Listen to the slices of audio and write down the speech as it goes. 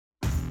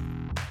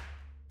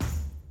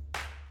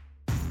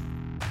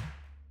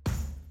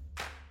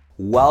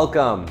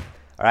Welcome.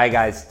 All right,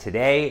 guys,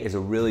 today is a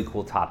really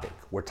cool topic.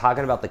 We're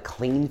talking about the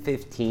Clean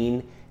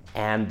 15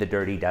 and the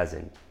Dirty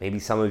Dozen. Maybe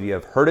some of you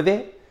have heard of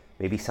it,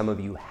 maybe some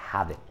of you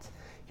haven't.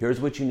 Here's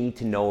what you need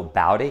to know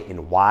about it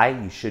and why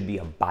you should be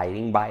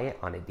abiding by it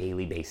on a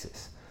daily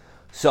basis.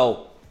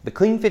 So the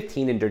Clean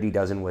 15 and Dirty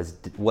Dozen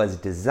was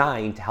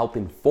designed to help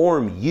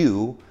inform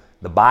you,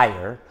 the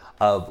buyer,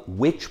 of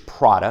which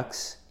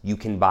products you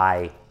can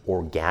buy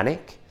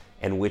organic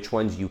and which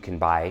ones you can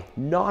buy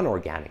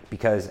non-organic,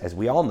 because as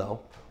we all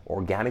know,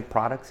 organic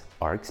products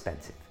are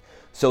expensive.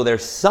 So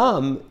there's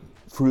some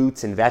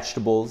fruits and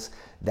vegetables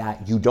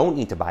that you don't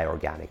need to buy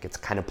organic. It's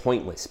kind of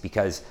pointless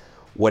because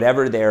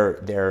whatever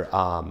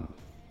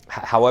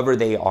however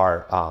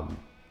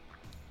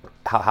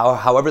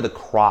the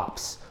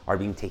crops are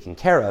being taken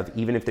care of,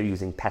 even if they're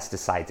using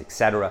pesticides,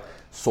 etc.,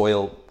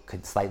 soil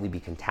could slightly be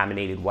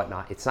contaminated,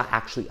 whatnot. It's not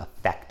actually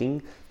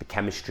affecting the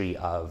chemistry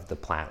of the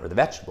plant or the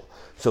vegetable.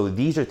 So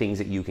these are things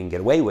that you can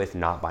get away with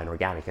not buying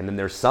organic. And then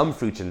there's some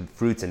fruits and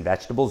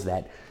vegetables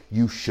that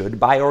you should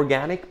buy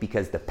organic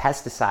because the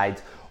pesticides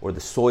or the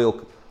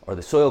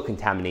soil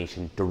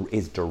contamination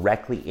is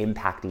directly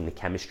impacting the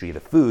chemistry of the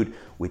food,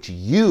 which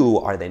you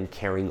are then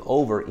carrying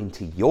over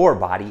into your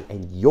body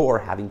and you're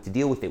having to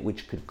deal with it,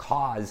 which could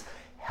cause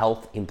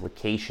health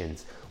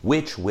implications,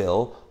 which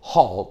will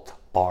halt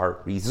our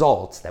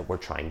results that we're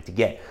trying to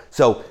get.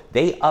 So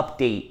they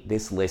update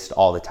this list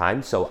all the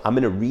time. So I'm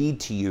going to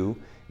read to you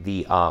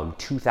the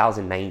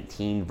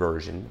 2019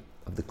 version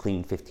of the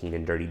Clean 15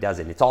 and Dirty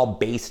Dozen. It's all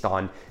based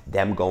on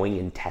them going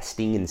and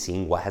testing and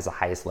seeing what has the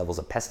highest levels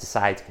of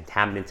pesticides,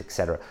 contaminants,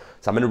 etc.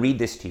 So I'm going to read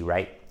this to you,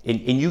 right?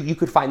 And you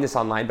could find this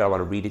online, but I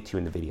want to read it to you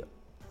in the video.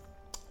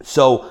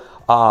 So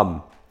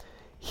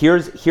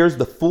here's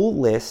the full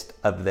list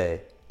of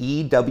the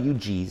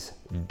EWG's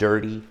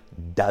Dirty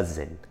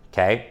Dozen,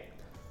 okay?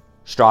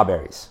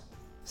 Strawberries,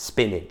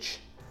 spinach,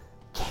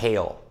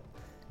 kale,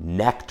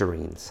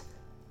 nectarines,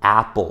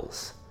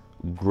 apples,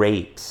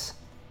 grapes,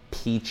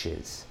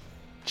 peaches,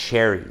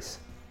 cherries,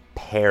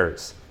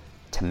 pears,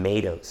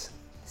 tomatoes,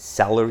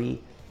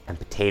 celery, and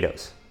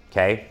potatoes,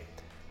 okay?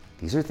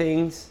 These are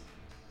things,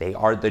 they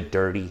are the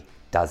Dirty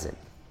Dozen,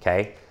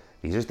 okay?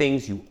 These are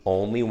things you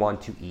only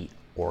want to eat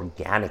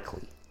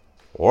organically,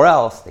 or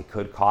else they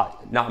could cause,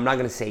 now I'm not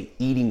gonna say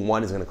eating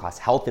one is gonna cause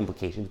health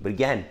implications, but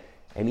again,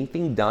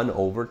 anything done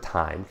over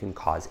time can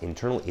cause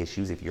internal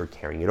issues if you're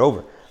carrying it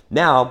over.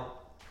 Now,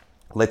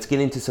 let's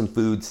get into some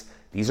foods.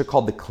 These are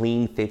called the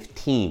Clean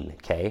 15,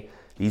 okay?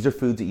 These are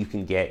foods that you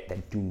can get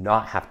that do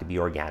not have to be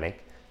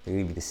organic. They're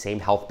gonna give you the same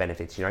health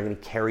benefits. You're not gonna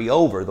carry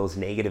over those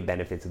negative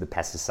benefits of the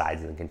pesticides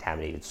and the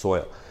contaminated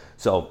soil.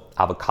 So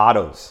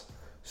avocados,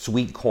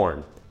 sweet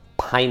corn,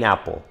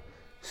 pineapple,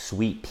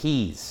 sweet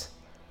peas,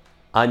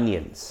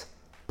 onions,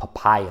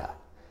 papaya,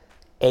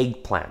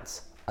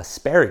 eggplants,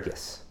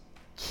 asparagus,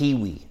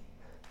 kiwi,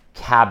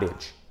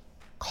 cabbage,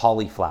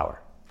 cauliflower,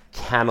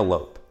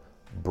 cantaloupe,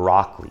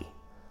 broccoli,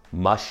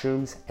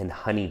 mushrooms, and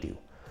honeydew.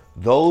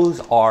 Those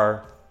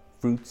are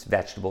fruits,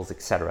 vegetables,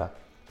 etc.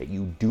 that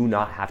you do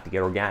not have to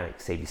get organic.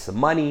 Save you some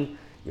money.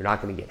 You're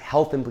not going to get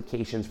health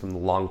implications from the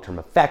long-term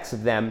effects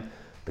of them.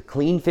 The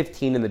Clean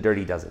 15 and the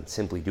Dirty Dozen.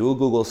 Simply do a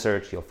Google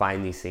search. You'll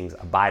find these things.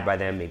 Abide by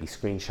them. Maybe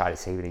screenshot it,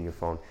 save it in your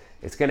phone.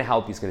 It's going to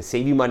help you. It's going to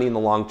save you money in the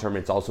long term.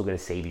 It's also going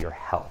to save your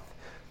health.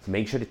 So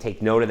make sure to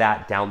take note of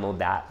that, download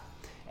that.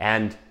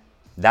 And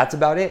that's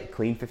about it.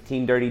 Clean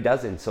 15, Dirty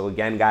Dozen. So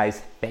again,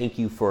 guys, thank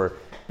you for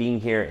being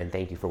here and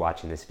thank you for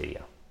watching this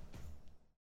video.